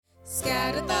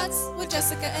Thoughts with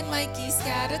Jessica and Mikey.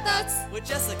 Scatter Thoughts with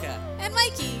Jessica and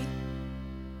Mikey.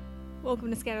 Welcome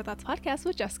to Scatter Thoughts Podcast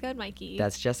with Jessica and Mikey.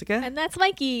 That's Jessica. And that's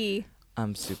Mikey.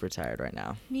 I'm super tired right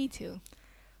now. Me too.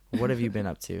 What have you been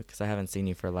up to? Because I haven't seen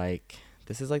you for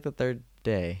this is the third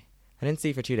day. I didn't see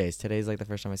you for 2 days. Today's the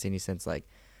first time I've seen you since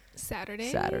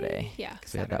Saturday. Yeah.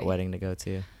 Because we had that wedding to go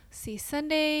to. See,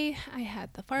 Sunday I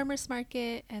had the farmer's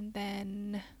market and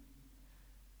then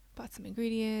bought some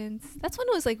ingredients. That's when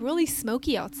it was really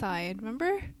smoky outside.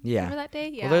 Remember? Yeah. Remember that day?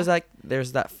 Yeah. Well,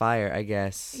 there's that fire, I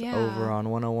guess, Yeah. over on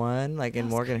 101, in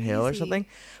Morgan Hill or crazy. something.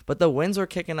 But the winds were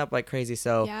kicking up like crazy,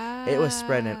 so it was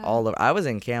spreading all over. I was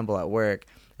in Campbell at work,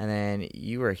 and then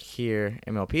you were here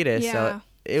in Milpitas, so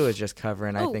it was just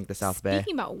covering, I think, the South Bay.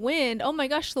 Speaking about wind, oh my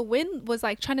gosh, the wind was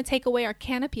trying to take away our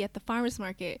canopy at the farmer's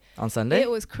market. On Sunday? It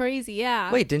was crazy,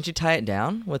 yeah. Wait, didn't you tie it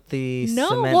down with the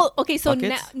cement well, okay, so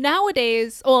buckets?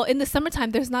 nowadays, in the summertime,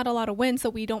 there's not a lot of wind,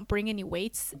 so we don't bring any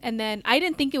weights. And then I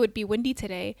didn't think it would be windy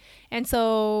today, and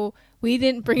so we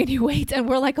didn't bring any weights, and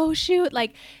we're like, oh shoot,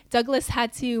 Douglas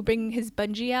had to bring his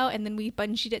bungee out, and then we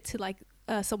bungeed it to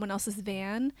someone else's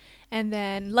van, and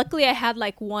then luckily I had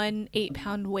 1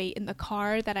 8-pound weight in the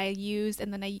car that I used,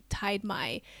 and then I tied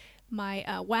my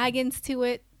wagons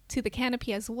to the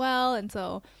canopy as well, and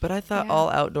so. But I thought all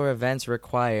outdoor events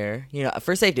require,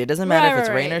 for safety. It doesn't matter if it's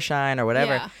rain or shine or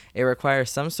whatever. Yeah. It requires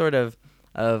some sort of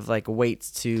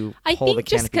weights to I hold the think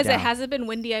just canopy because down. it hasn't been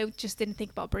windy, I just didn't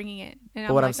think about bringing it. And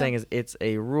But what I'm saying is it's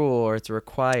a rule or it's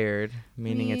required,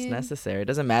 meaning it's necessary. It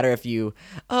doesn't matter if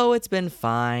it's been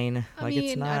fine.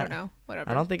 It's not. I don't know. Whatever.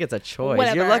 I don't think it's a choice.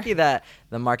 Whatever. You're lucky that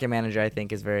the market manager, I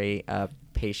think, is very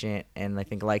patient and I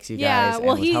think likes you guys. Yeah,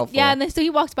 well, and was helpful. and then so he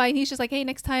walks by and he's just like, hey,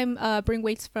 next time bring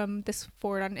weights from this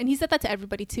forward on. And he said that to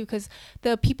everybody too, because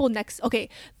the people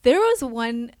there was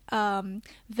one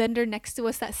vendor next to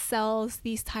us that sells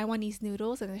these Taiwanese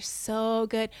noodles, and they're so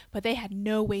good, but they had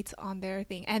no weights on their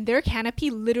thing, and their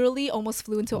canopy literally almost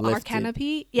flew into our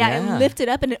canopy. It lifted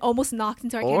up and it almost knocked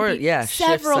into our canopy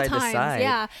several shift side times. to side.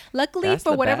 Yeah, luckily That's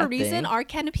for the whatever bad reason, thing. our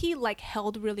canopy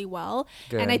held really well.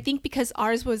 Good. And I think because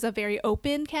ours was a very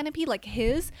open canopy like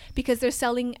his, because they're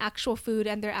selling actual food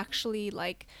and they're actually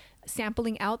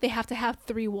sampling out, they have to have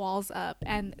 3 walls up,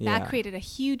 and that created a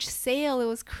huge sale. It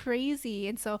was crazy,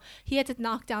 and so he had to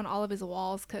knock down all of his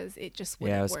walls because it just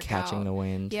wouldn't it was work catching out. the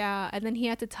wind. And then he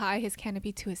had to tie his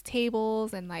canopy to his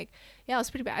tables, and it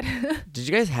was pretty bad. Did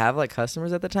you guys have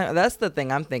customers at the time? That's the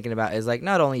thing I'm thinking about is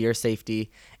not only your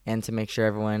safety and to make sure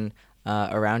everyone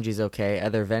around you is okay,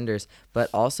 other vendors, but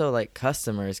also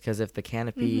customers, because if the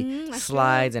canopy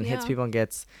slides and hits people and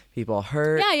gets people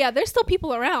hurt. There's still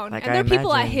people around, and there are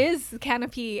people at his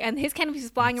canopy, and his canopy is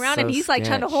flying around, and he's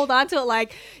trying to hold on to it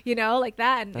like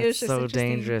that, and that's it was just so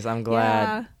dangerous. I'm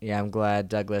glad. I'm glad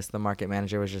Douglas, the market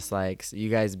manager, was just you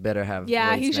guys better have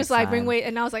weights he's just next bring time. weight,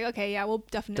 and I was like, okay, yeah, we'll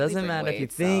definitely doesn't bring matter weight, if you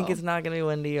think it's not gonna be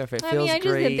windy or if it feels I great.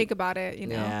 just didn't think about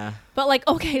it, but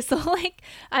okay, so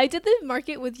I did the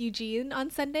market with Eugene on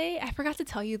Sunday. I forgot to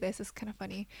tell you this. It's kind of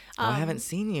funny. I haven't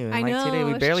seen you in I know, 2 days.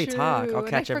 We it's barely true, talk. I'll and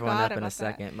catch I everyone forgot up in a about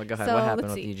second. that. But go ahead. So, what happened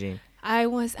let's with see. Eugene? I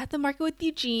was at the market with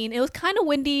Eugene. It was kind of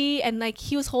windy, and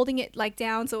he was holding it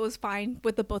down, so it was fine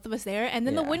with the both of us there. And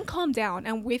then the wind calmed down,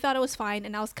 and we thought it was fine.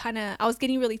 And I was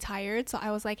getting really tired, so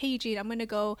I was like, "Hey Eugene, I'm gonna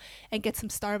go and get some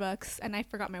Starbucks." And I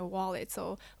forgot my wallet,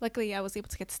 so luckily I was able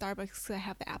to get Starbucks because I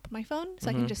have the app on my phone, so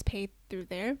I can just pay through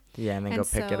there. Yeah, and then go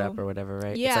pick it up or whatever,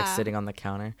 right? Yeah. It's sitting on the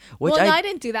counter. No, I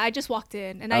didn't do that. I just walked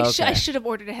in, and I Okay. should have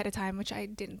ordered ahead of time, which I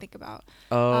didn't think about.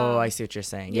 Oh, I see what you're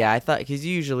saying. Yeah, I thought because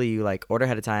usually you order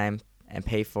ahead of time and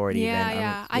pay for it.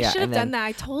 I should have done that.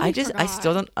 I totally forgot. I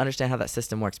still don't understand how that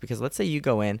system works, because let's say you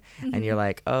go in and you're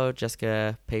like, oh,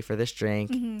 Jessica, pay for this drink.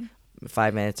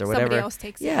 5 minutes or whatever. Somebody else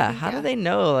takes it. Yeah, how do they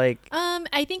know?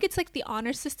 I think it's the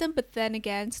honor system, but then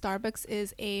again, Starbucks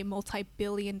is a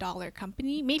multi-billion-dollar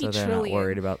company, maybe so they're trillion. not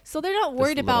worried about. So they're not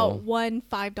worried about one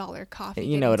 $5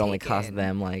 coffee. It only costs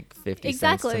them 50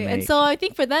 exactly. cents to make. And so I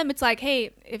think for them, it's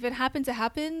hey, if it happens, it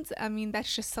happens. I mean,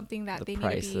 that's just something that they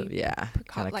need to be.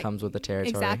 Kind of comes with the territory.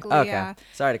 Exactly. Okay. Yeah.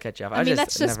 Sorry to cut you off. I mean,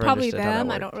 that's just never probably understood how that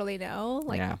them. I worked. don't really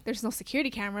know. There's no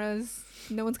security cameras.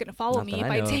 No one's gonna follow Not me that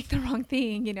if I I know take the wrong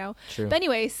thing, True. But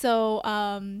anyway, so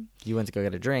you went to go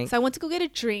get a drink. So I went to go get a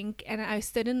drink, and I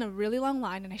stood in a really long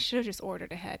line, and I should have just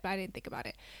ordered ahead, but I didn't think about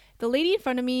it. The lady in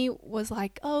front of me was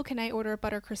like, oh, can I order a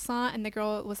butter croissant? And the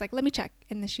girl was like, let me check.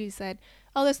 And then she said,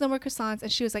 oh, there's no more croissants.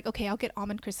 And she was like, okay, I'll get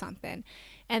almond croissant then.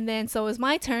 And then so it was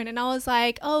my turn, and I was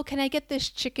like, oh, can I get this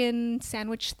chicken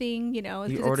sandwich thing?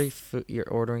 You're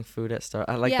ordering food at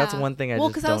Starbucks. That's one thing I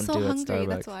just don't do at Starbucks. Because I was so hungry,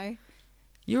 that's why.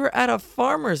 You were at a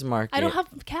farmer's market. I don't have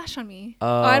cash on me.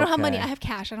 Oh, I don't have money. okay. I have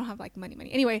cash. I don't have like money.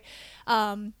 Anyway,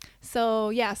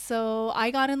 so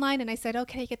I got in line and I said, "Oh,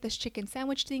 can I get this chicken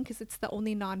sandwich thing? Because it's the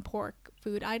only non-pork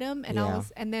food item." And Yeah.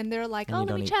 and then they're like, And "Oh, you let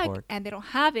don't me eat check," pork. and they don't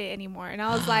have it anymore. And I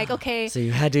was like, "Okay." So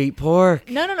you had to eat pork.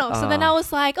 No. So then Oh. I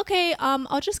was like, "Okay,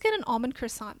 I'll just get an almond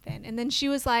croissant then." And then she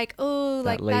was like, "Oh, That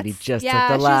like lady that's just took yeah."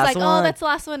 the She last was like, one. "Oh, that's the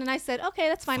last one." And I said, "Okay,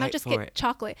 that's fine. I'll Fight just for get it.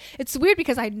 chocolate." It's weird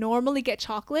because I normally get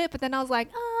chocolate, but then I was like,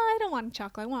 "Oh, I don't want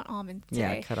chocolate. I want almond today."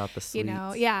 Yeah, cut out the sweets. You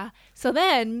know, yeah. So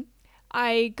then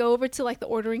I go over to like the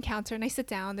ordering counter and I sit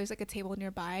down. There's like a table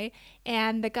nearby,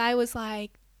 and the guy was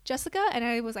like, "Jessica," and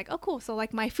I was like, "Oh, cool." So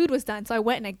like my food was done, so I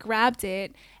went and I grabbed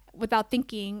it without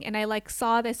thinking, and I like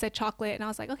saw that it said chocolate, and I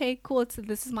was like, "Okay, cool.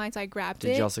 This is mine." So I grabbed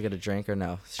Did it. you also get a drink or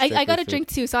no? I Strictly got a food? drink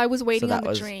too, so I was waiting that on the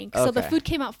was- drink. So the okay. food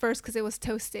came out first because it was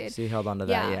toasted. So you held on to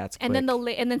that. Yeah, it's quick.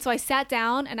 and then so I sat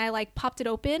down and I like popped it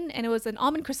open and it was an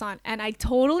almond croissant and I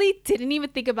totally didn't even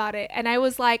think about it and I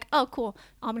was like, "Oh, cool,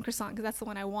 almond croissant," because that's the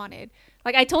one I wanted.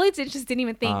 Like I totally just didn't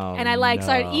even think, Oh, and I like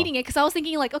started no. eating it because I was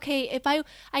thinking like, okay, if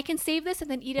I can save this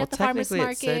and then eat it Well, at the farmer's technically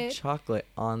market. it said chocolate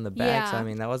on the bag, so Yeah. I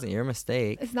mean that wasn't your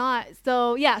mistake. It's not.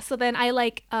 So yeah. So then I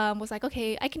like was like,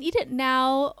 okay, I can eat it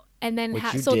now. And then Which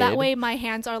you so that did. way my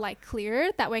hands are like clear.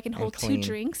 That way I can hold two clean.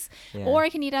 drinks, Yeah. or I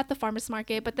can eat it at the farmer's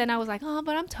market. But then I was like, oh,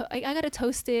 but I gotta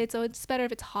toast it, so it's better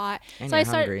if it's hot. And so you're I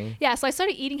started, hungry. yeah. So I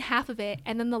started eating half of it,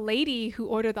 and then the lady who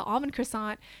ordered the almond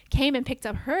croissant came and picked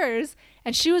up hers,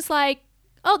 and she was like,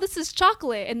 "Oh, this is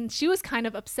chocolate," and she was kind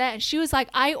of upset, and she was like,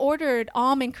 "I ordered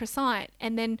almond croissant,"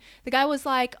 and then the guy was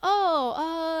like,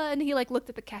 "Oh, and he like looked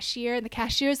at the cashier, and the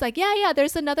cashier's like, "Yeah,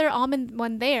 there's another almond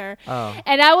one there," Oh.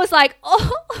 and I was like,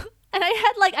 "Oh," and I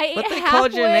had like I But ate they halfway.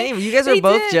 called your name. You guys are They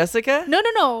both did. Jessica? No,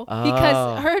 because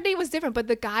Oh. her name was different, but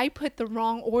the guy put the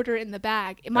wrong order in the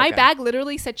bag. My Okay. bag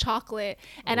literally said chocolate,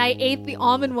 and I ate the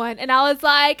almond one, and I was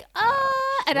like,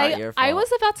 and not your I fault.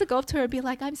 was about to go up to her and be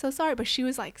like, "I'm so sorry," but she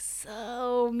was like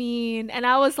so mean, and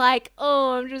I was like,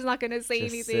 "Oh, I'm just not gonna say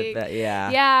Just sit anything." that- yeah.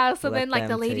 Yeah. So Let then like the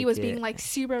them lady take was being it. like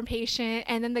super impatient,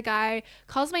 and then the guy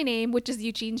calls my name, which is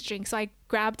Eugene's drink. So I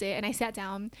grabbed it and I sat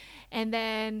down, and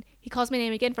then he calls my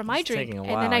name again for my It's drink, taking a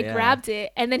and then while, I yeah. grabbed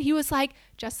it, and then he was like,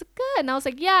 "Jessica," and I was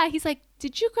like, "Yeah." He's like,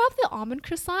 "Did you grab the almond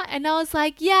croissant?" And I was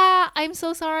like, "Yeah, I'm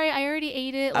so sorry. I already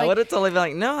ate it." I Like, would have totally been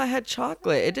like, no, I had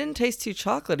chocolate. It didn't taste too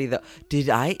chocolatey though.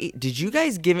 Did you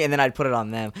guys give me? And then I'd put it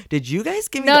on them. Did you guys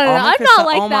give me No, the no, almond I'm croissant? not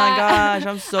like oh that. my gosh,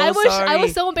 I'm so I sorry.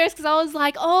 was so embarrassed because I was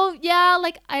like, "Oh yeah,"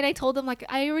 like, and I told him like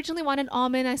I originally wanted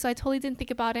almond, and so I totally didn't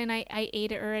think about it, and I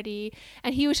ate it already,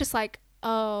 and he was just like,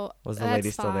 "Oh, Was the that's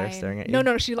lady still there fine." staring at No, you?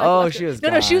 no, she like Oh, left she it. was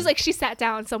no, she was gone. like she sat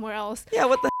down somewhere else. Yeah,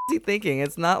 what the is he thinking?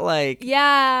 It's not like.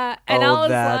 Yeah, and I Oh, was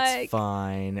that's like,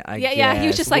 fine. I yeah, he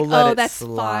was guess. just like, We'll let "Oh, it that's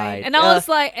slide." fine," and I was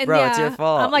like, and bro, yeah, it's your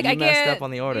fault. I'm like, You I messed get up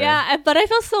on the order. Yeah, but I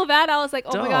felt so bad. I was like,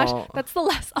 "Oh my gosh, Don't. that's the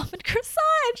last almond croissant."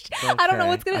 It's I don't know okay.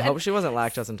 what's gonna. I hope she wasn't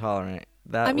lactose intolerant.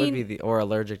 That I would mean- be the or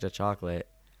allergic to chocolate.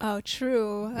 Oh,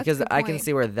 true. That's a Because good I can point.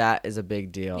 see where that is a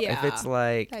big deal. If it's Yeah.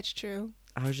 like That's true.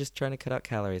 I was just trying to cut out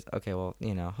calories. Okay, well,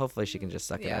 hopefully she can just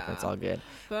suck it up and it's Yeah. all good.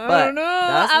 But But I don't know.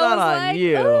 that's I not was on like,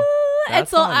 you. "Ooh." And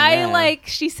That's so on I them. like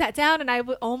she sat down and I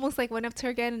almost like went up to her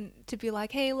again to be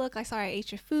like, "Hey, look, I sorry I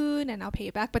ate your food and I'll pay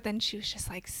you back." But then she was just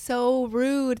like so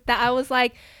rude that I was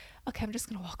like, "Okay, I'm just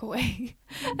gonna walk away."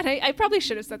 And I probably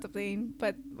should have said something,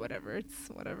 but whatever, it's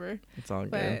whatever. It's all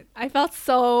good. But I felt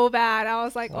so bad. I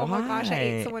was like, "Oh my gosh, I Why?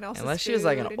 ate someone else's Unless she was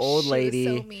like an food," and old she was lady,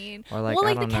 so mean. or like, well, I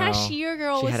like the don't know. cashier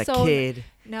girl She was had a so kid.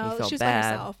 No, You felt she was bad. by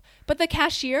herself. But the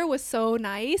cashier was so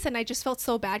nice, and I just felt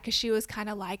so bad because she was kind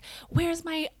of like, "Where's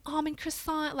my almond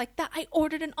croissant?" Like that, I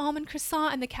ordered an almond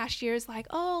croissant, and the cashier's like,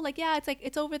 "Oh, like yeah,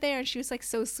 it's over there," and she was like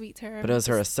so sweet to her. But it was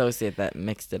her associate that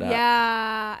mixed it up.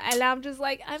 Yeah, and I'm just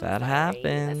like, I'm That sorry,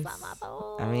 happens. That's not my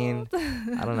fault. I mean,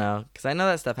 I don't know, because I know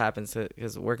that stuff happens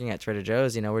because working at Trader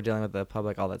Joe's, we're dealing with the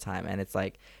public all the time, and it's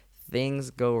like things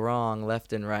go wrong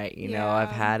left and right. I've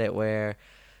Yeah. had it where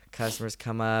customers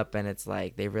come up and it's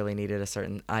like they really needed a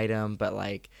certain item, but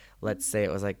like let's say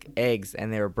it was like eggs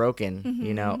and they were broken,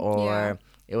 or Yeah.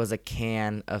 it was a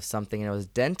can of something and it was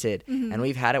dented, Mm-hmm. and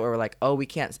we've had it where we're like, oh, we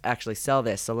can't actually sell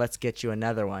this, so let's get you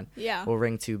another one. Yeah. We'll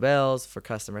ring 2 bells for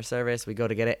customer service. We go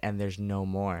to get it and there's no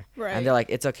more. Right. And they're like,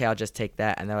 it's okay, I'll just take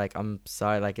that. And they're like, I'm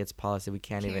sorry, like it's policy. We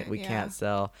can't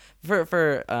sell for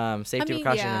safety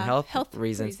precaution and health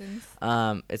reasons.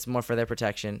 It's more for their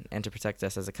protection and to protect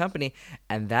us as a company.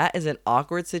 And that is an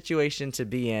awkward situation to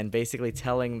be in, basically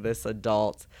telling this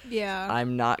adult, Yeah.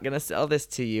 I'm not going to sell this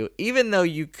to you, even though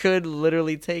you could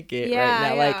literally take it Yeah, right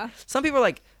now. yeah. Like some people are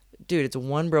like, dude, it's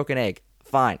one broken egg.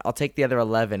 Fine, I'll take the other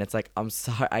 11. It's like, I'm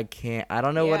sorry, I can't. I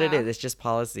don't know what it Yeah. is. It's just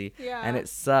policy. Yeah, And it that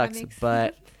sucks. makes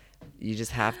But you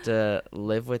just have to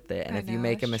live with it. And I if you know,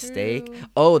 make a it's mistake,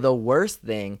 true. the worst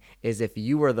thing is if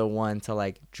you were the one to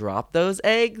like drop those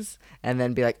eggs and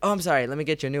then be like, oh, I'm sorry, let me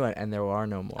get you a new one, and there are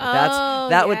no more.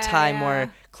 That would tie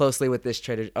more closely with this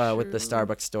with the True.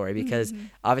 Starbucks story, because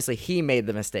obviously he made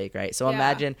the mistake, right? So Yeah.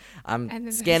 imagine And I'm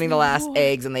then scanning the there's last more.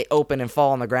 eggs and they open and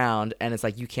fall on the ground, and it's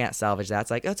like you can't salvage that.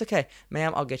 It's like, oh, it's okay,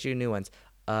 ma'am, I'll get you new ones.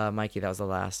 Mikey, that was the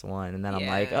last one. And then I'm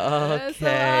like, Yeah, so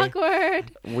okay.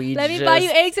 awkward. We Let me buy you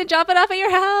just- eggs and drop it off at your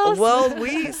house. Well,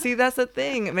 we see, that's the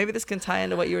thing. Maybe this can tie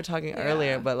into what you were talking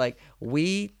earlier, Yeah. but like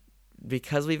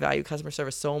because we value customer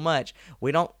service so much,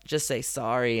 we don't just say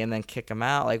sorry and then kick them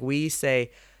out. Like we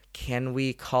say, can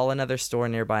we call another store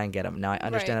nearby and get them? Now I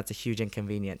understand Right. that's a huge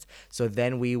inconvenience. So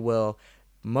then we will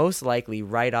most likely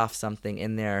write off something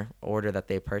in their order that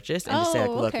they purchased and just say, like,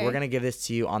 Oh, look, okay. we're going to give this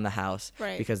to you on the house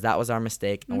Right. because that was our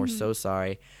mistake and we're so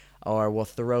sorry. Or we'll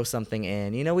throw something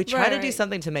in. You know, we try to do Right.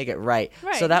 something to make it right.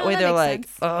 Right. So that No, way that they're makes like,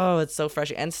 sense. oh, it's so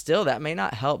fresh. And still, that may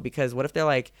not help, because what if they're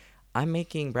like, I'm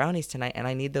making brownies tonight and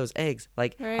I need those eggs.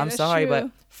 Like, Right, I'm that's sorry, but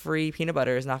true. free peanut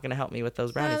butter is not going to help me with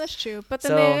those brownies. Yeah, that's true. But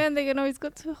then So- they can always go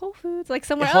to Whole Foods, like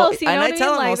somewhere Whole- else. You know and what I I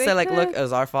tell mean? them, I'll they say, like, could- look, it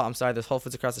was our fault. I'm sorry. There's Whole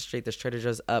Foods across the street. There's Trader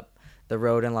Joe's up the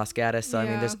road in Los Gatos. So, I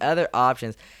mean, Yeah. there's other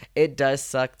options. It does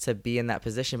suck to be in that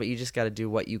position, but you just got to do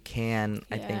what you can,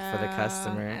 I think, for the Yeah,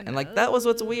 customer. I And, like, that was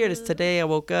what's weird is today I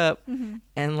woke up Mhm.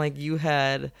 and, like, you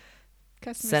had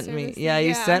Customer sent me service.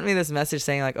 you sent me this message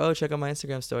saying like, oh, check out my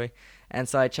Instagram story. And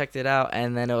so I checked it out,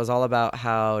 and then it was all about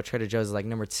how Trader Joe's is like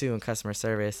number 2 in customer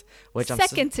service, which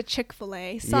second to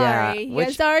Chick-fil-A. Sorry, you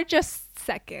which- guys are just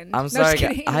second. I'm No, sorry,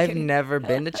 just kidding, I'm I've kidding. never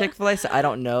been to Chick-fil-A, so I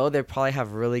don't know. They probably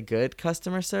have really good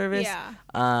customer service.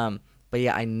 Yeah. But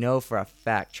yeah, I know for a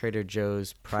fact Trader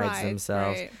Joe's prides Pride,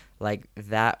 themselves. right. Like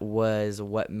that was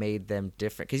what made them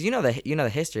different. Because you know the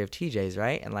history of TJ's,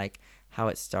 right? And like how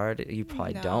it started. You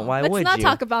probably No. don't. Why Let's would not you?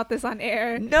 talk about this on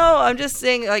air. No, I'm just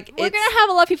saying like We're it's gonna have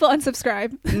a lot of people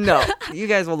unsubscribe. no, you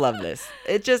guys will love this.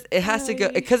 It has to go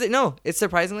because it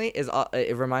surprisingly is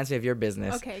it reminds me of your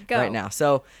business. Okay, go. right now.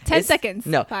 So 10 it's- seconds.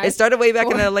 No, 5, it started way back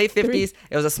in 4, the late 50s.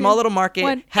 It was a small little market.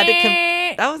 1. Had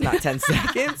to that was not 10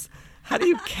 seconds. How do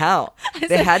you count?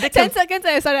 They had to 10 seconds.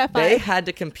 I started at 5. They had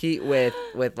to compete with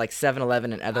like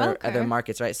 7-Eleven and other Okay.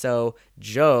 markets, right? So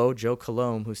Joe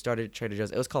Colomb, who started Trader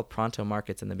Joe's, it was called Pronto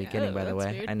Markets in the beginning, Oh, by the that's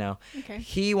way. weird. I know. Okay.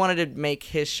 He wanted to make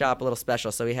his shop a little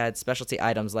special, so he had specialty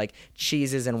items like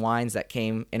cheeses and wines that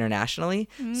came internationally.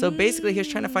 So basically, he was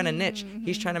trying to find a niche.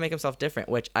 He's trying to make himself different,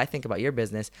 which I think about your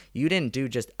business. You didn't do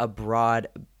just a broad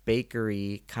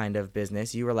bakery kind of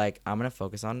business. You were like, I'm gonna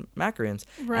focus on macaroons,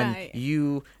 Right. and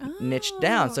you niched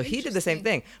down. Oh, So he did the same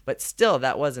interesting. thing, but still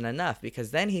that wasn't enough,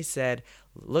 because then he said,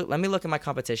 look, let me look at my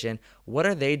competition. What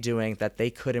are they doing that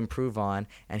they could improve on?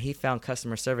 And he found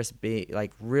customer service be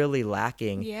like really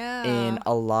lacking Yeah. in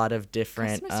a lot of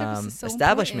different Customer service is so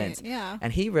establishments. important, yeah.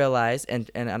 And he realized, and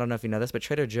I don't know if you know this, but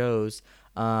Trader Joe's,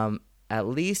 at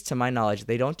least to my knowledge,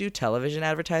 they don't do television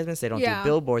advertisements. They don't Yeah. do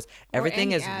billboards. Or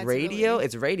Everything any is ads, radio. really.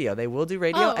 It's radio. They will do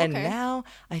radio. Oh, And okay. now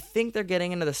I think they're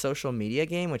getting into the social media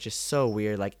game, which is so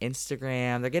weird. Like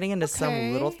Instagram, they're getting into some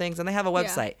Okay. little things, and they have a Yeah.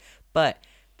 website. But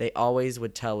they always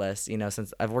would tell us,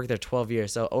 since I've worked there 12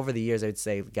 years, so over the years, I would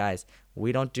say, guys,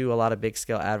 we don't do a lot of big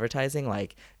scale advertising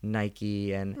like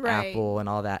Nike and Right. Apple and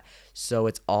all that. So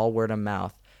it's all word of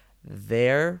mouth.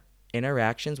 Their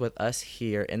interactions with us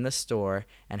here in the store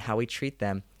and how we treat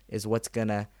them is what's going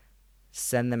to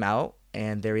send them out,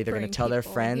 and they're either going to Bring tell their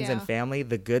people, friends and yeah. family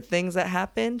the good things that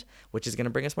happened, which is going to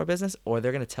bring us more business, or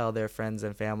they're going to tell their friends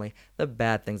and family the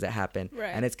bad things that happened. Right.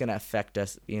 And it's going to affect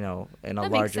us, in a That makes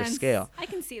larger sense. scale. I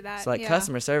can see that. So like yeah.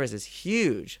 customer service is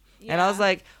huge. And I was Yeah.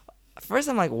 like, first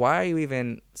I'm like, why are you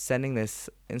even sending this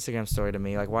Instagram story to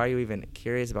me? Like, why are you even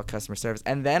curious about customer service?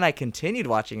 And then I continued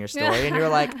watching your story, and you were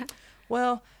like,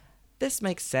 well, this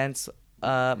makes sense.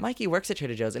 Mikey works at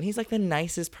Trader Joe's, and he's like the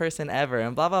nicest person ever,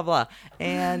 and blah blah blah.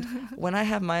 And when I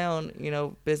have my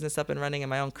own business up and running and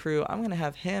my own crew, I'm gonna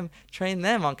have him train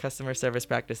them on customer service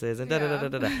practices and da da da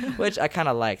da da, which I kind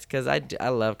of liked, because I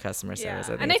love customer service.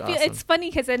 I think and it's I feel awesome. it's funny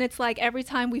because then it's like every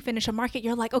time we finish a market,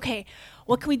 you're like, okay,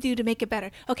 what can we do to make it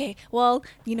better? Okay, well,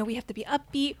 we have to be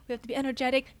upbeat, we have to be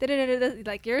energetic.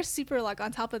 Like you're super like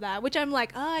on top of that, which I'm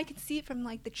like, oh, I can see it from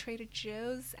like the Trader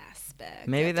Joe's aspect.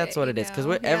 Maybe of that's it, what you it is, because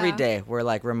know? every Yeah. day we're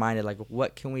like reminded, like,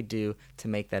 what can we do to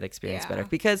make that experience Yeah. better?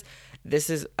 Because this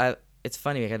is it's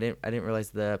funny. Like, I didn't realize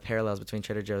the parallels between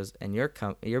Trader Joe's and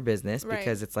your business, Right.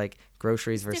 because it's like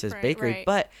groceries versus different, bakery, right.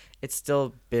 but it's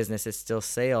still business, it's still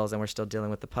sales, and we're still dealing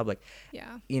with the public.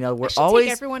 Yeah. You know, I we're should always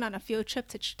take everyone on a field trip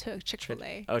to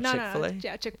Chick-fil-A. Oh, Chick-fil-A?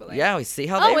 Yeah, Chick-fil-A. yeah, we see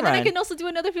how Oh, they and then I run. can also do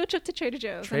another field trip to Trader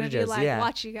Joe's. Trader and I'd be Joe's, like, yeah.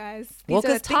 watch you guys. These Well, are the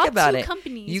 'cause think top about two it.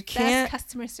 companies. You best can't-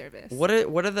 customer service. What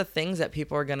are the things that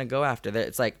people are gonna go after?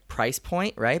 It's like price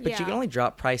point, right? But you Yeah. can only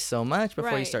drop price so much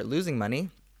before you Right. start losing money.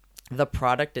 The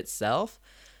product itself,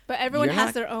 But everyone You're has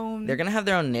not- their own. they're gonna have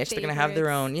their own niche. They're gonna have their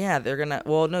favorites. own. Yeah, they're gonna.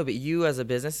 Well, no, but you as a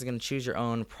business is gonna choose your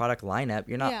own product lineup.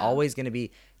 You're not Yeah. always gonna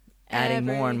be adding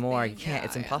more and more. You Everything. can't. Yeah,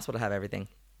 It's yeah. impossible to have everything.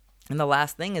 And the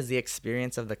last thing is the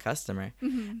experience of the customer,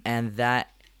 Mm-hmm. and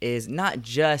that is not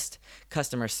just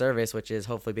customer service, which is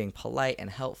hopefully being polite and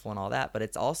helpful and all that, but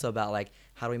it's also about like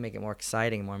how do we make it more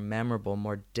exciting, more memorable,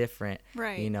 more different,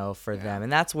 Right. you know, for Yeah. them.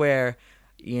 And that's where,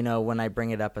 you know, when I bring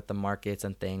it up at the markets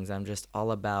and things, I'm just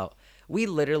all about. We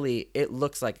literally, it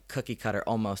looks like cookie cutter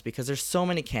almost, because there's so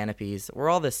many canopies. We're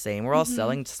all the same. We're all Mm-hmm.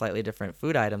 selling slightly different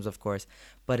food items, of course,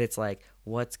 but it's like,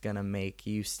 what's gonna make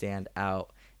you stand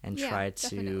out and Yeah, try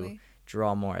to definitely.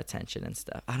 draw more attention and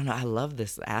stuff. I don't know. I love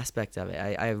this aspect of it.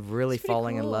 I'm really It's pretty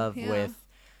falling in cool, love yeah. with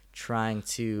trying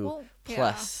to Well, yeah.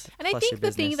 plus. And I plus think your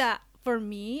the thing business. that for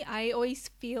me, I always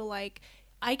feel like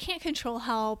I can't control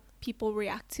how people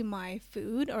react to my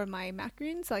food or my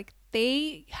macaroons. Like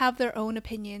they have their own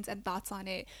opinions and thoughts on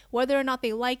it, whether or not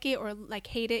they like it or like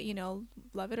hate it, you know,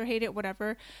 love it or hate it,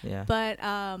 whatever. Yeah. But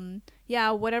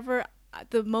yeah, whatever.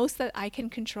 The most that I can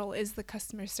control is the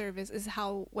customer service, is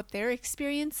what their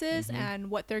experience is Mm-hmm. and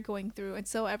what they're going through. And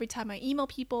so every time I email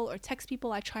people or text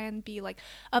people, I try and be like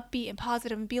upbeat and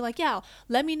positive and be like, yeah,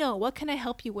 let me know, what can I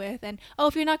help you with? And oh,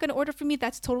 if you're not going to order from me,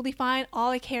 that's totally fine.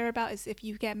 All I care about is if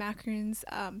you get macaroons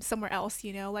somewhere else,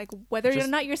 you know, like whether or Just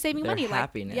not you're saving their money.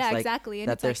 happiness, Like, yeah, like, exactly. And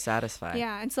that it's they're like, satisfied.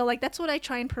 yeah, and so like that's what I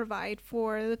try and provide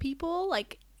for the people,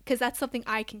 like because that's something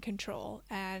I can control.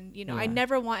 And you know, I Yeah.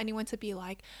 never want anyone to be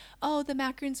like, oh, the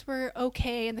macaroons were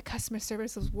okay and the customer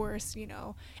service was worse, you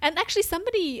know. And actually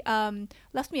somebody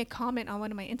left me a comment on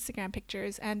one of my Instagram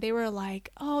pictures, and they were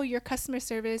like, oh, your customer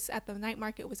service at the night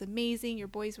market was amazing, your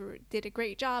boys did a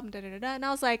great job, da, da, da, da. And I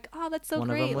was like, oh, that's so One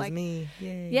great. of them was Like me.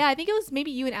 Yay. yeah, I think it was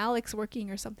maybe you and Alex working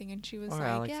or something, and she was Or like,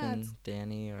 Alex yeah, and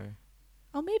Danny, or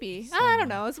oh, maybe. I someone. don't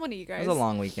know. It's one of you it guys. was a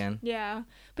long weekend. Yeah,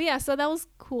 but yeah, so that was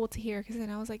cool to hear, because then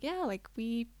I was like, yeah, like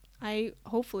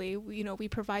hopefully we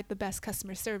provide the best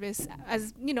customer service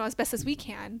as as best as we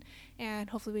can, and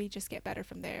hopefully we just get better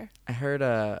from there. I heard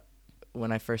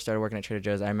when I first started working at Trader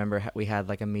Joe's, I remember we had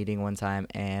like a meeting one time,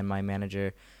 and my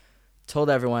manager told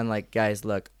everyone, like, guys,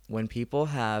 look, when people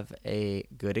have a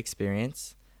good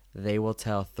experience, they will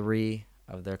tell 3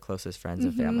 of their closest friends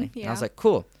and family. And I was yeah. like,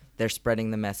 cool. They're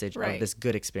spreading the message of Right. this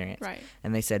good experience. Right.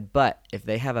 And they said, but if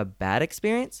they have a bad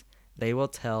experience, they will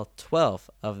tell 12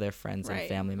 of their friends and Right.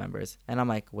 family members. And I'm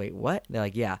like, wait, what? They're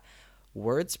like, yeah.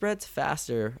 Word spreads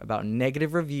faster about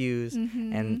negative reviews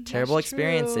and terrible That's true.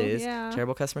 experiences, Yeah.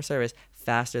 terrible customer service,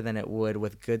 faster than it would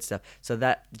with good stuff. So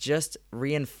that just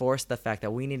reinforced the fact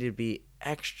that we needed to be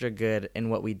extra good in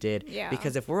what we did. Yeah.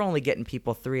 Because if we're only getting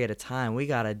people 3 at a time, we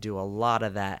got to do a lot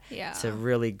of that Yeah. to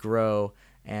really grow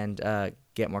and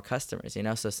get more customers, you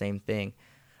know? So same thing.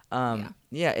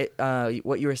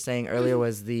 What you were saying earlier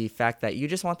was the fact that you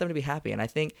just want them to be happy. And I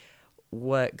think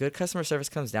what good customer service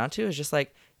comes down to is just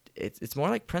like, it's more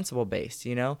like principle based,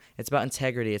 you know? It's about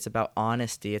integrity. It's about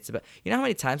honesty. It's about, you know how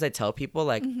many times I tell people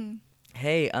like,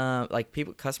 hey, like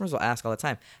customers will ask all the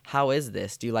time, how is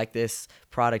this? Do you like this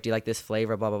product? Do you like this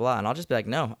flavor? Blah, blah, blah. And I'll just be like,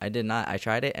 no, I did not. I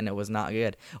tried it and it was not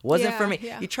good. Wasn't for Yeah, me.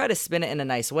 yeah. You try to spin it in a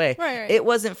nice way. Right. It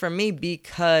wasn't for me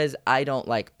because I don't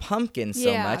like pumpkin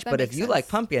so Yeah, much. that But if makes you like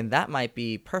sense. pumpkin, that might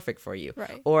be perfect for you.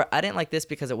 Right. Or I didn't like this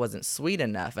because it wasn't sweet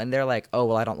enough. And they're like, oh,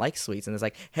 well, I don't like sweets. And it's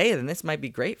like, hey, then this might be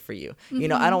great for you. You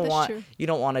know, that's true. you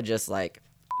don't want to just like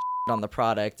on the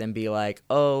product and be like,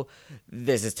 oh,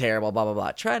 this is terrible, blah blah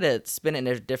blah. Try to spin it in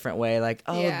a different way, like,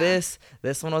 oh, Yeah. this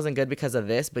one wasn't good because of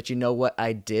this, but you know what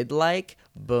I did like?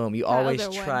 Boom. You always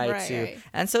other one, try right, to. right.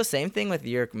 And so same thing with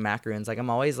your macaroons. Like,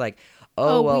 I'm always like,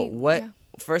 what? yeah.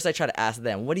 First I try to ask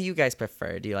them, what do you guys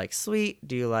prefer? Do you like sweet?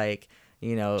 Do you like,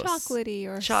 you know, Chocolatey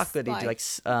or chocolatey? Do you like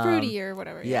fruity or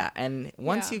whatever. yeah, and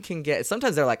once Yeah. you can get,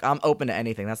 sometimes they're like, I'm open to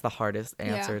anything. That's the hardest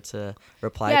answer to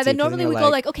reply to. Yeah, then 'cause normally you're we go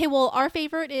like, okay, well, our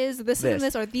favorite is this and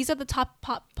This. this, or these are the top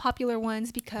popular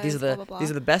ones because these are blah, the blah, blah. these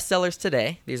are the best sellers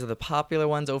today. These are the popular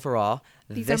ones overall.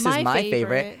 These this are is my my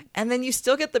favorite. favorite. And then you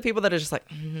still get the people that are just like,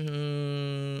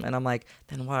 And I'm like,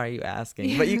 then why are you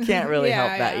asking? But you can't really Yeah,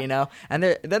 help that, yeah. you know? And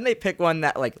then they pick one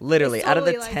that, like, literally, It's out of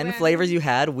the totally like 10 random. flavors you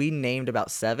had, we named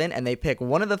about 7, and they pick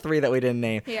one of the 3 that we didn't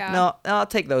name. Yeah. No, I'll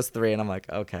take those 3. And I'm like,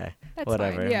 okay, That's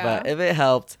whatever. fine, yeah. But if it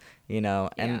helped, you know,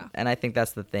 and, Yeah. and I think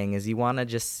that's the thing, is you want to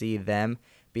just see them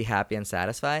be happy and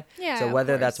satisfied. Yeah, So of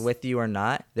whether that's course. with you or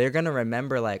not, they're going to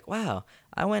remember, like, wow,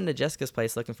 I went to Jessica's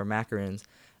place looking for macaroons.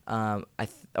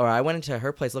 I went into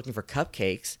her place looking for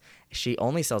cupcakes. She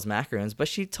only sells macaroons, but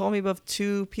she told me of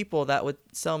 2 people that would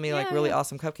sell me like Yeah, really yeah.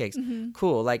 awesome cupcakes. Mhm.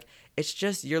 Cool. Like, it's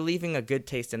just you're leaving a good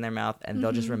taste in their mouth, and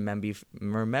they'll just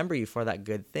Mm-hmm. remember you for that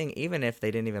good thing, even if they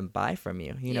didn't even buy from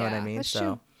you. You know what I Yeah, mean? that's So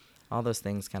true. all those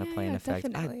things kind of Yeah, play an yeah, effect.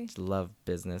 definitely. I just love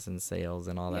business and sales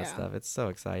and all that Yeah. stuff. It's so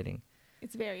exciting.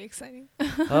 It's very exciting.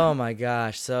 Oh my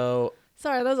gosh. So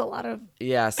Sorry, that was a lot of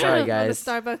yeah, sorry of the guys.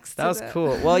 Starbucks. That was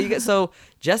cool. Well, so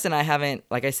Jess and I haven't,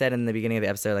 like I said in the beginning of the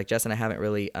episode, like Jess and I haven't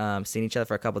really seen each other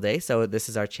for a couple days. So this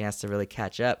is our chance to really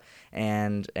catch up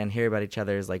and hear about each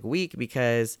other's like week,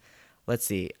 because let's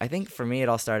see, I think for me it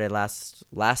all started last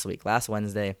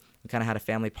Wednesday. We kind of had a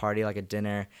family party, like a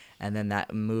dinner, and then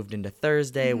that moved into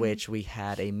Thursday, which we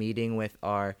had a meeting with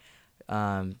our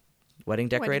wedding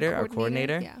decorator, our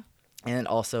coordinator, Yeah. and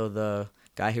also the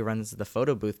guy who runs the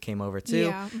photo booth came over too.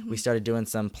 Yeah, mhm. We started doing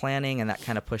some planning, and that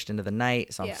kind of pushed into the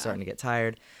night, so I'm Yeah. starting to get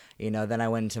tired. You know, then I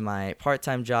went into my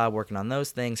part-time job working on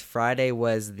those things. Friday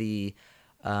was the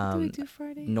What do we do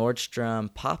Friday?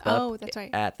 Nordstrom pop-up Oh, that's right.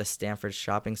 at the Stanford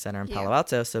Shopping Center in Yeah. Palo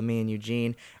Alto. So me and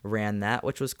Eugene ran that,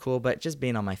 which was cool, but just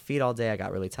being on my feet all day, I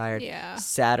got really tired. Yeah.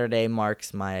 Saturday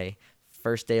marks my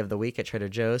first day of the week at Trader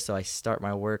Joe's, so I start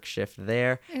my work shift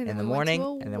there And in then the we went to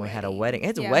morning, a and then we had a wedding. wedding.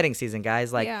 It's Yeah. wedding season,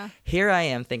 guys. Like, Yeah. here I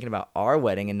am thinking about our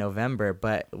wedding in November,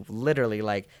 but literally,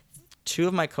 like, 2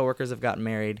 of my coworkers have gotten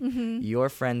married. Mm-hmm. Your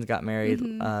friends got married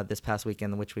this past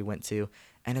weekend, which we went to.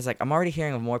 And it's like, I'm already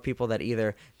hearing of more people that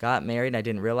either got married and I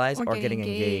didn't realize, Or or getting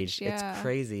getting engaged. engaged, It's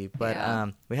crazy. But Yeah.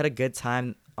 we had a good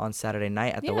time on Saturday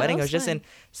night at the Yeah, wedding. that It was was just fun. in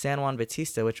San Juan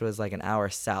Bautista, which was like an hour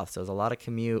south. So it was a lot of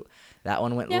commute. That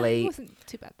one went Yeah, it late. wasn't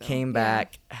too bad though. Came Yeah.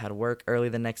 back, had work early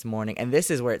the next morning, and this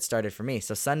is where it started for me.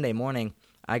 So Sunday morning,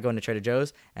 I go into Trader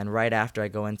Joe's, and right after I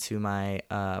go into my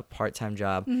part-time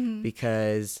job Mm-hmm.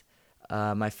 because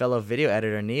my fellow video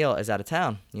editor Neil is out of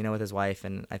town, you know, with his wife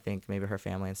and I think maybe her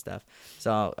family and stuff.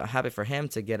 So I'm happy for him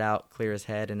to get out, clear his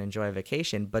head, and enjoy a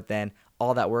vacation. But then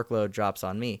all that workload drops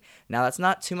on me. Now that's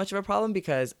not too much of a problem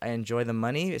because I enjoy the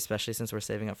money, especially since we're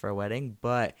saving up for a wedding.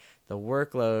 But the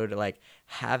workload, like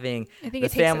having I think the it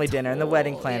takes a family dinner and the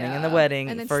wedding toll, planning and the yeah. wedding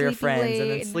And then for your sleeping friends, and late,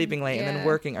 then and then- sleeping late, and then yeah.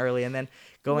 working early, and then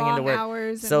going Long into work.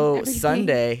 hours and So everything.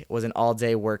 Sunday was an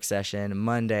all-day work session.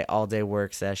 Monday, all-day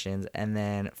work sessions, and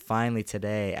then finally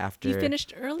today, after You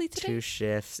finished early today? 2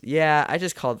 shifts. Yeah, I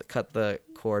just cut the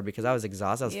cord because I was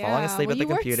exhausted. I was falling asleep well, at the you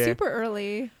worked computer. super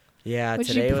early, Yeah, which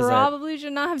today you was a probably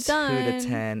should not have 2 done. to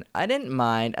 10. I didn't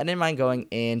mind going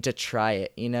in to try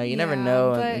it. You know, you never Yeah,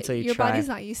 know but until you your try. body's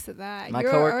not used to that. My You're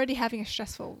cowork- already having a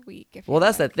stressful week. Well,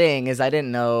 that's the thing, is I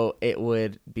didn't know it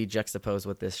would be juxtaposed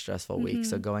with this stressful week.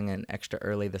 So Mm-hmm. going in extra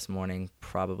early this morning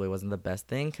probably wasn't the best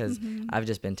thing because Mm-hmm. I've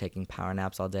just been taking power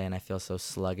naps all day and I feel so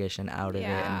sluggish and out of it.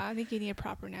 And Yeah, I think you need a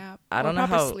proper nap. I or don't know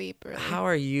proper how sleep. Really. how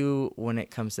are you when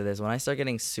it comes to this? When I start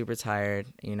getting super tired,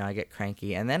 you know, I get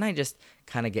cranky, and then I just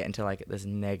kind of get into like this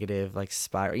negative like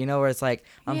spiral, you know, where it's like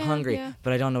I'm Yeah, hungry, yeah.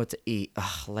 but I don't know what to eat.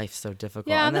 Ugh, life's so difficult.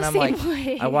 Yeah, and then I'm I'm the like, same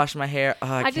way. I wash my hair. Oh,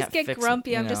 I I just can't get fix it,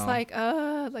 grumpy. you I'm just know. like,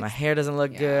 My hair doesn't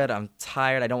look Yeah. good. I'm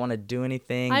tired. I don't want to do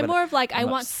anything. I'm but more of like I I'm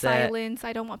want upset. silence.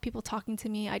 I don't want people talking to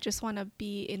me. I just want to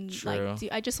be in True.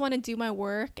 I just want to do my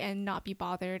work and not be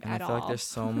bothered And at I feel all. like there's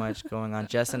so much going on.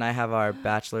 Jess and I have our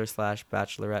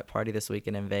bachelor/bachelorette party this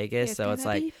weekend in Vegas, so it's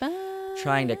gonna like be fun.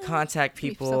 trying to contact It's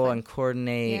gonna be so people fun. and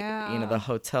coordinate, you know, the Yeah.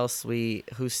 hotel suite,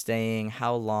 who's staying,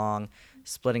 how long,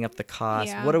 splitting up the cost.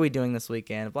 Yeah. What are we doing this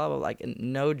weekend? Blah, blah, blah. Like,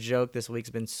 no joke, this week's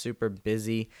been super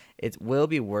busy. It will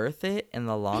be worth it in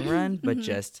the long run, but Mm-hmm.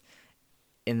 just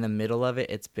in the middle of it,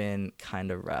 it's been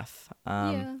kind of rough.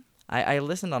 Yeah. I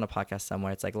listened on a podcast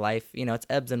somewhere. It's like life, you know, it's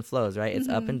ebbs and flows, right? It's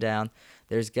up and down.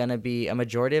 There's going to be a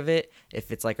majority of it.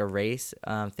 If it's like a race,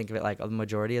 think of it like a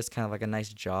majority is kind of like a nice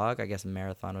jog. I guess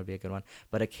marathon would be a good one.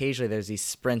 But occasionally there's these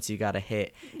sprints you got to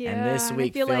hit. And this Yeah, I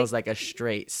week feel feels like- like a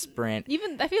straight sprint.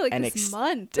 Even I feel like An this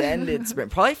month. Extended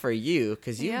sprint. Probably for you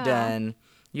because you've Yeah. done,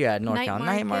 you had NorCal Night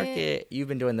Night Market. Market. You've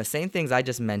been doing the same things I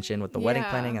just mentioned with the wedding Yeah.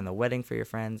 planning and the wedding for your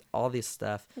friends, all this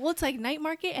stuff. Well, it's like night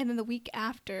market, and then the week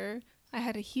after, I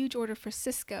had a huge order for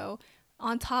Cisco.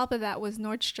 On top of that was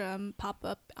Nordstrom pop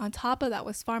up. On top of that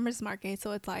was Farmers Market.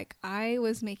 So it's like I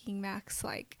was making max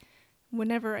like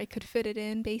whenever I could fit it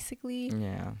in, basically.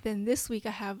 Yeah. Then this week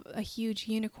I have a huge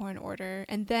unicorn order,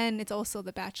 and then it's also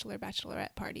the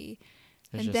bachelorette party.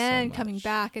 There's And just so then coming much.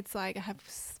 back, it's like I have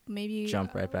maybe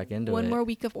Jump right back into one it. more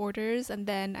week of orders, and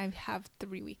then I have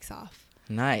 3 weeks off.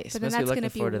 Nice. But then Must be that's looking gonna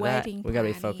be forward to that. wedding We gotta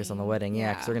be focused on the planning. wedding,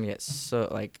 yeah, because Yeah. we're gonna get so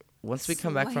like once we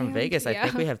come back from Slammed, Vegas, I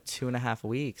think yeah. we have 2.5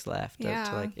 weeks left. Yeah.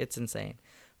 To like it's insane.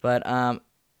 But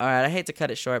all right, I hate to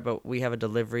cut it short, but we have a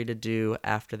delivery to do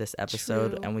after this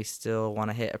episode, True. and we still want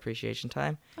to hit appreciation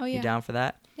time. Oh yeah. You down for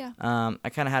that? Yeah. I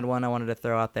kind of had one I wanted to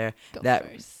throw out there Go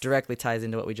that first. directly ties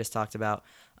into what we just talked about.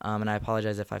 And I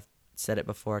apologize if I've said it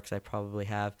before because I probably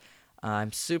have.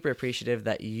 I'm super appreciative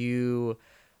that you,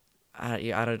 I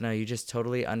don't know, you just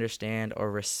totally understand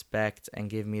or respect and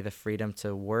give me the freedom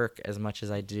to work as much as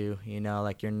I do. You know,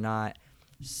 like you're not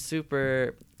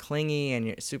super clingy and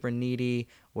you're super needy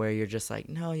where you're just like,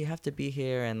 no, you have to be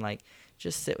here and like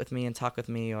just sit with me and talk with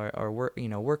me or work, you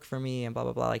know, work for me and blah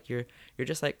blah blah. Like you're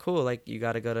just like, cool, like you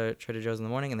got to go to Trader Joe's in the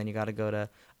morning and then you got to go to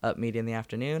Up Media in the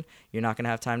afternoon. You're not gonna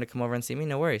have time to come over and see me,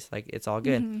 no worries, like it's all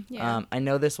good. Yeah. I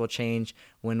know this will change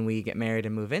when we get married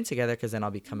and move in together because then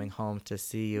I'll be coming home to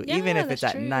see you, even Yeah, if it's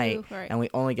that's at night true. Right. and we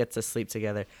only get to sleep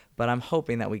together. But I'm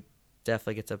hoping that we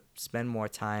definitely get to spend more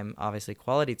time, obviously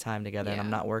quality time together, and I'm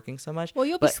Yeah. not working so much. Well,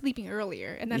 you'll be but sleeping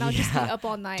earlier, and then I'll just be Yeah. up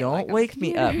all night. don't like, on the wake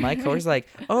me up. My computer. coworker's like,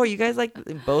 oh, are you guys like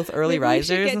both early Maybe we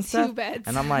should risers get and 2 stuff? beds.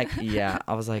 And I'm like, yeah.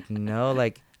 I was like, no,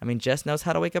 like, I mean, Jess knows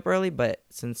how to wake up early, but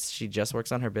since she just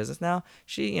works on her business now,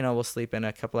 she, you know, will sleep in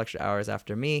a couple extra hours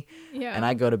after me. Yeah. And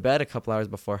I go to bed a couple hours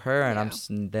before her, and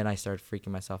Yeah. then I started freaking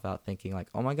myself out, thinking like,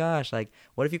 oh my gosh, like,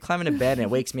 what if you climb into bed and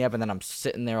it wakes me up, and then I'm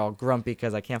sitting there all grumpy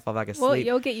because I can't fall back asleep? Well,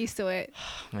 you'll get used to it.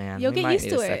 Man, you'll we get might used need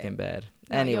to a it. second bed.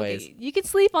 No, you'll Anyways, you can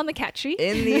sleep on the cat tree.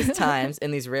 in these times, in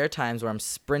these rare times where I'm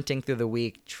sprinting through the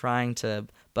week trying to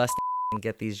bust and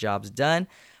get these jobs done,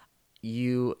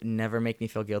 you never make me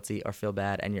feel guilty or feel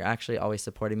bad, and you're actually always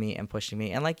supporting me and pushing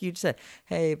me. And like you said,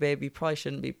 hey babe, you probably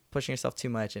shouldn't be pushing yourself too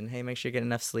much, and hey, make sure you get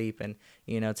enough sleep, and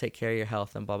you know, take care of your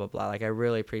health and blah blah blah. Like I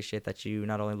really appreciate that you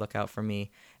not only look out for me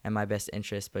and my best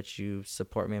interests, but you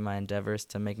support me in my endeavors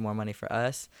to make more money for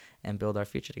us and build our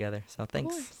future together. So Of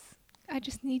thanks. course. I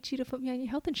just need you to put me on your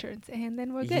health insurance, and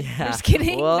then we're good. Yeah. Just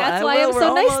kidding. Well, That's I why will. I'm We're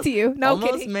so nice almost- to you. No I'm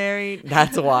almost kidding. married.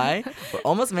 That's why. We're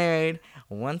almost married.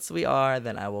 Once we are,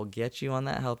 then I will get you on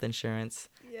that health insurance.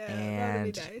 Yeah,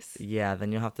 and that'd be nice. yeah,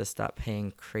 then you'll have to stop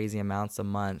paying crazy amounts a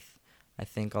month. I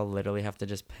think I'll literally have to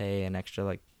just pay an extra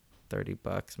like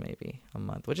 $30 maybe a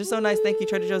month, which is so nice. Thank you,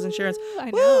 Trader Joe's Insurance. Ooh,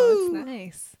 I know, Woo! it's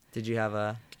nice. Did you have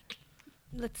a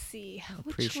Let's see.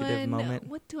 appreciative moment?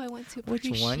 What do I want to which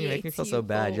appreciate one? You make me feel so you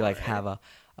bad. You like for? have a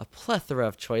plethora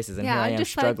of choices, and Yeah, here I I'm am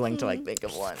just like, struggling to like think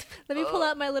of one. Let me pull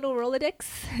out my little Rolodex.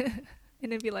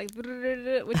 And it'd be like,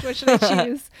 which one should I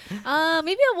choose?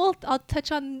 Maybe I'll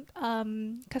touch on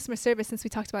customer service since we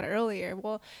talked about it earlier.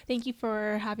 Well, thank you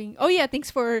for having. Oh yeah,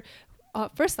 thanks for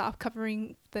first off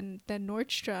covering the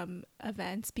Nordstrom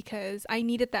events, because I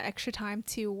needed that extra time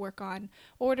to work on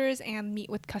orders and meet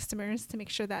with customers to make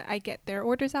sure that I get their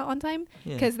orders out on time.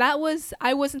 Yeah. Because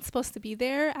I wasn't supposed to be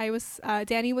there.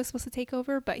 Danny was supposed to take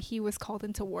over, but he was called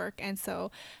into work, and so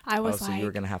I was so like, you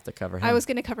were gonna have to cover him. I was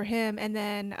going to cover him, and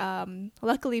then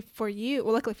luckily for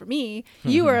me,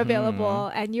 you were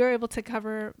available and you were able to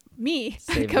cover me,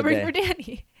 Save the covering day. for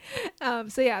Danny.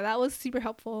 So yeah, that was super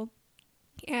helpful.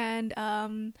 And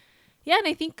yeah, and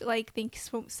I think like thanks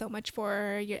so much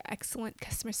for your excellent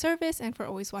customer service and for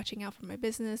always watching out for my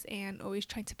business and always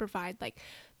trying to provide like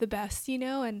the best, you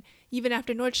know. And even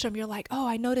after Nordstrom, you're like, oh,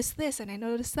 I noticed this and I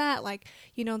noticed that, like,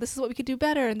 you know, this is what we could do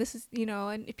better, and this is, you know,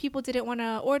 and if people didn't want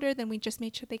to order, then we just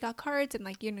made sure they got cards, and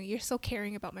like, you know, you're so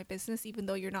caring about my business even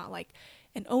though you're not like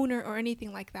an owner or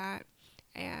anything like that.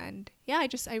 And yeah,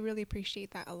 I really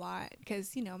appreciate that a lot,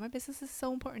 because you know my business is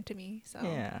so important to me. So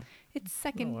Yeah. it's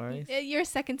second. No worries. You're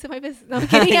second to my business. No, I'm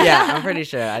kidding. Yeah, I'm pretty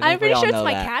sure. I think I'm we pretty all sure know it's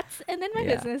my that. cats and then my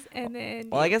Yeah. business and then.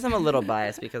 Well, I guess I'm a little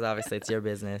biased because obviously it's your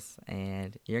business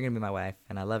and you're going to be my wife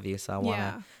and I love you. So I want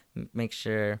to Yeah. make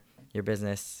sure your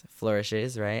business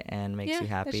flourishes, right? And makes Yeah, you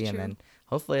happy. that's And true. then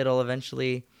hopefully it'll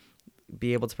eventually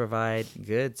be able to provide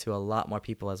good to a lot more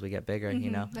people as we get bigger, you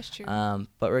Mhm, know? That's true.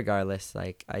 But regardless,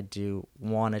 like I do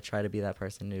want to try to be that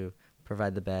person to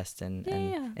provide the best and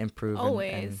Yeah. improve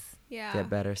Always. and Yeah. get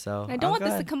better. So I don't want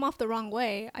this to good. come off the wrong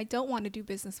way. I don't want to do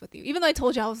business with you. Even though I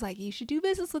told you I was like, you should do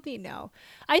business with me. No.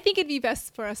 I think it'd be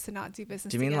best for us to not do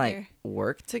business Do you mean together. like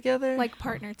work together? Like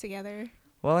partner together.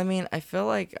 Well, I mean, I feel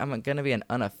like I'm going to be an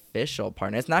unofficial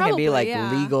partner. It's not going to be Probably, like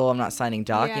yeah. legal. I'm not signing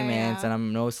documents yeah. and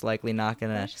I'm most likely not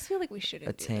going I to just feel like we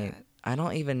shouldn't do attain. that. I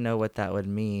don't even know what that would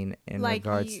mean in Like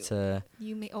regards you- to.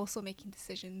 You may also making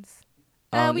decisions.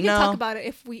 We can talk about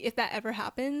it if that ever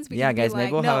happens. We can be guys, like,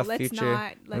 maybe we'll have a let's future.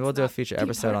 not, Maybe we'll do a let's future be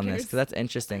episode on this partners. because that's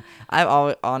interesting.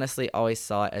 I've honestly always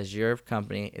saw it as your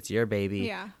company. It's your baby.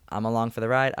 Yeah. I'm along for the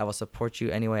ride. I will support you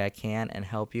any way I can and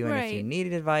help you. And if you Right.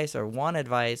 need advice or want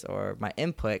advice or my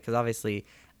input, because obviously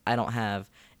I don't have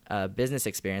business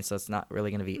experience, so it's not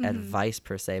really going to be advice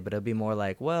per se, but it'll be more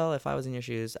like, well, if I was in your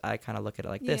shoes, I kind of look at it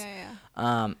like this.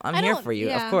 I'm here for you,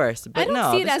 of course, but I don't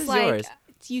no, see it this as is like yours.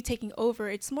 it's you taking over.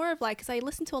 It's more of like, because I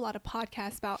listen to a lot of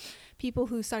podcasts about people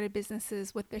who started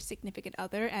businesses with their significant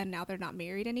other and now they're not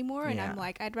married anymore, and I'm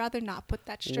like, I'd rather not put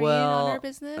that strain on our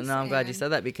business. No, I'm glad you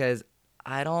said that, because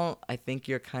I think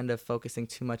you're kind of focusing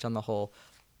too much on the whole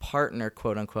partner,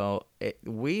 quote unquote.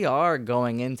 We are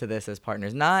going into this as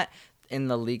partners, not in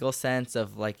the legal sense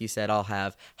of, like you said, I'll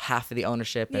have half of the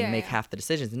ownership and make half the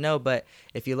decisions. No, but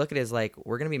if you look at it as like,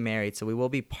 we're going to be married, so we will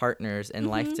be partners in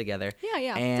life together.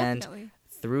 Yeah, and definitely.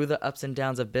 Through the ups and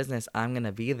downs of business, I'm going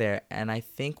to be there. And I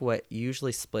think what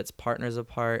usually splits partners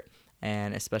apart,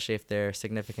 and especially if they're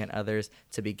significant others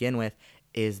to begin with,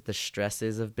 is the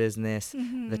stresses of business,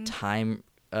 the time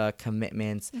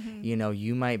commitments. You know,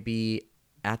 you might be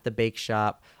at the bake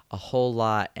shop a whole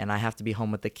lot and I have to be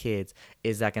home with the kids.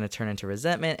 Is that going to turn into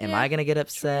resentment? Am I going to get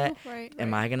upset? Right.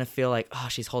 Am I going to feel like, oh,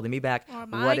 she's holding me back? Or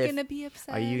am I going to be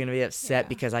upset? Are you going to be upset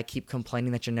because I keep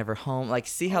complaining that you're never home? Like,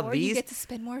 see how or these... you get to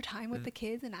spend more time with the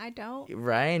kids and I don't.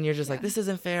 Right? And you're just like, this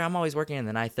isn't fair. I'm always working. And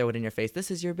then I throw it in your face.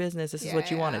 This is your business. This is what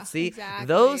you wanted. See, exactly.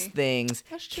 Those things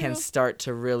That's can true. start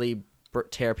to really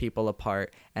tear people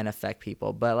apart and affect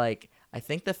people. But, like, I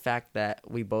think the fact that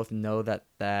we both know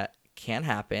that can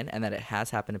happen and that it has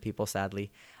happened to people,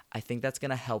 sadly, I think that's going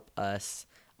to help us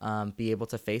be able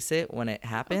to face it when it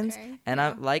happens. Okay, And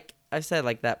yeah. like I said,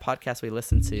 like that podcast we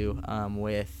listened to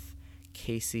with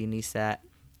Casey Neistat,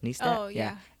 Oh,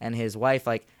 yeah. and his wife,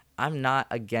 like, I'm not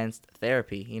against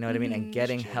therapy, you know what I mean, and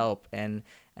getting true. help and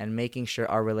making sure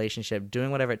our relationship,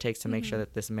 doing whatever it takes to make sure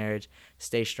that this marriage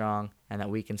stays strong and that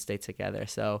we can stay together.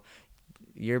 So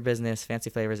your business, Fancy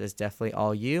Flavors, is definitely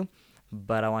all you.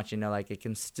 But I want you to know, like, it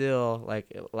can still,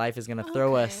 like, life is going to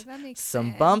throw us that makes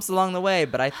some sense. bumps along the way.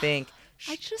 But I think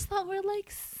I just thought we're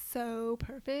like so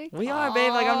perfect. we are,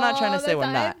 babe. Like, I'm not trying to all say the we're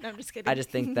time. not. No, I'm just kidding. I just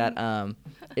think that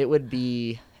it would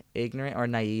be ignorant or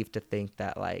naive to think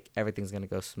that, like, everything's going to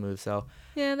go smooth. So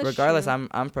yeah, that's regardless, true.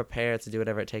 I'm prepared to do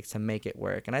whatever it takes to make it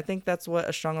work. And I think that's what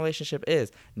a strong relationship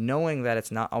is, knowing that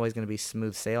it's not always going to be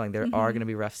smooth sailing. There are going to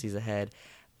be rough seas ahead.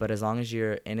 But as long as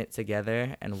you're in it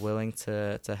together and willing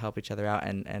to help each other out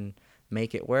and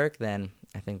make it work, then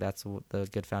I think that's the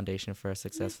good foundation for a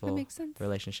successful makes sense.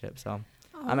 relationship. So All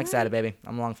I'm excited, right. baby.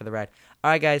 I'm along for the ride. All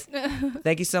right, guys.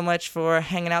 Thank you so much for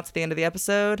hanging out to the end of the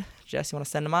episode. Jess, you want to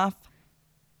send them off?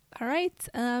 All right.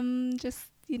 Just,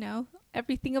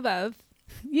 everything above.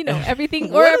 Everything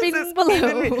or What does everything this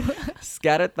even below.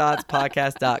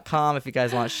 Scatteredthoughtspodcast.com if you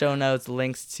guys want show notes,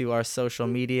 links to our social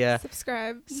media.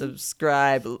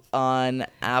 Subscribe on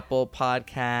Apple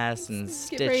Podcasts and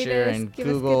Stitcher and give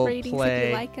Google us good ratings Play. if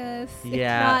you like us.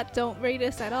 Yeah. If not, don't rate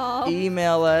us at all.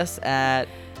 Email us at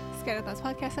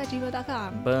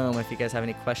scatteredthoughtspodcast@gmail.com. boom if you guys have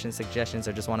any questions, suggestions,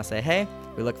 or just want to say hey.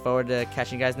 We look forward to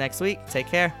catching you guys next week. Take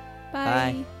care. Bye.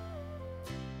 Bye.